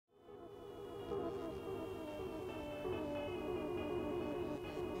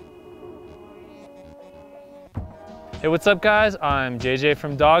Hey, what's up guys? I'm JJ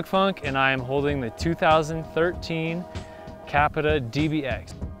from Dog Funk and I am holding the 2013 Capita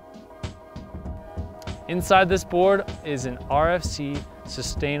DBX. Inside this board is an RFC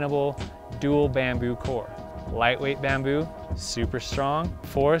sustainable dual bamboo core. Lightweight bamboo, super strong,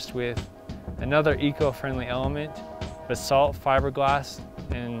 forced with another eco-friendly element, basalt fiberglass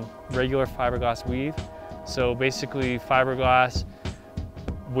and regular fiberglass weave. So basically fiberglass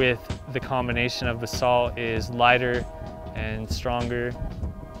with the combination of basalt is lighter and stronger,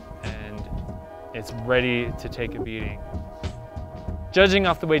 and it's ready to take a beating. Judging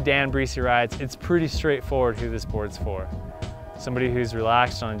off the way Dan Breesy rides, it's pretty straightforward who this board's for. Somebody who's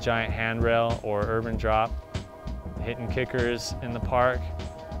relaxed on a giant handrail or urban drop, hitting kickers in the park,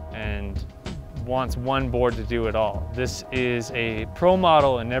 and wants one board to do it all. This is a pro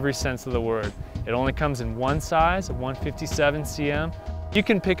model in every sense of the word. It only comes in one size, 157 cm. You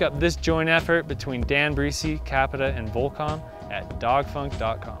can pick up this joint effort between Dan Breesy, Capita, and Volcom at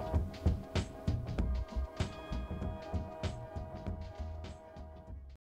dogfunk.com.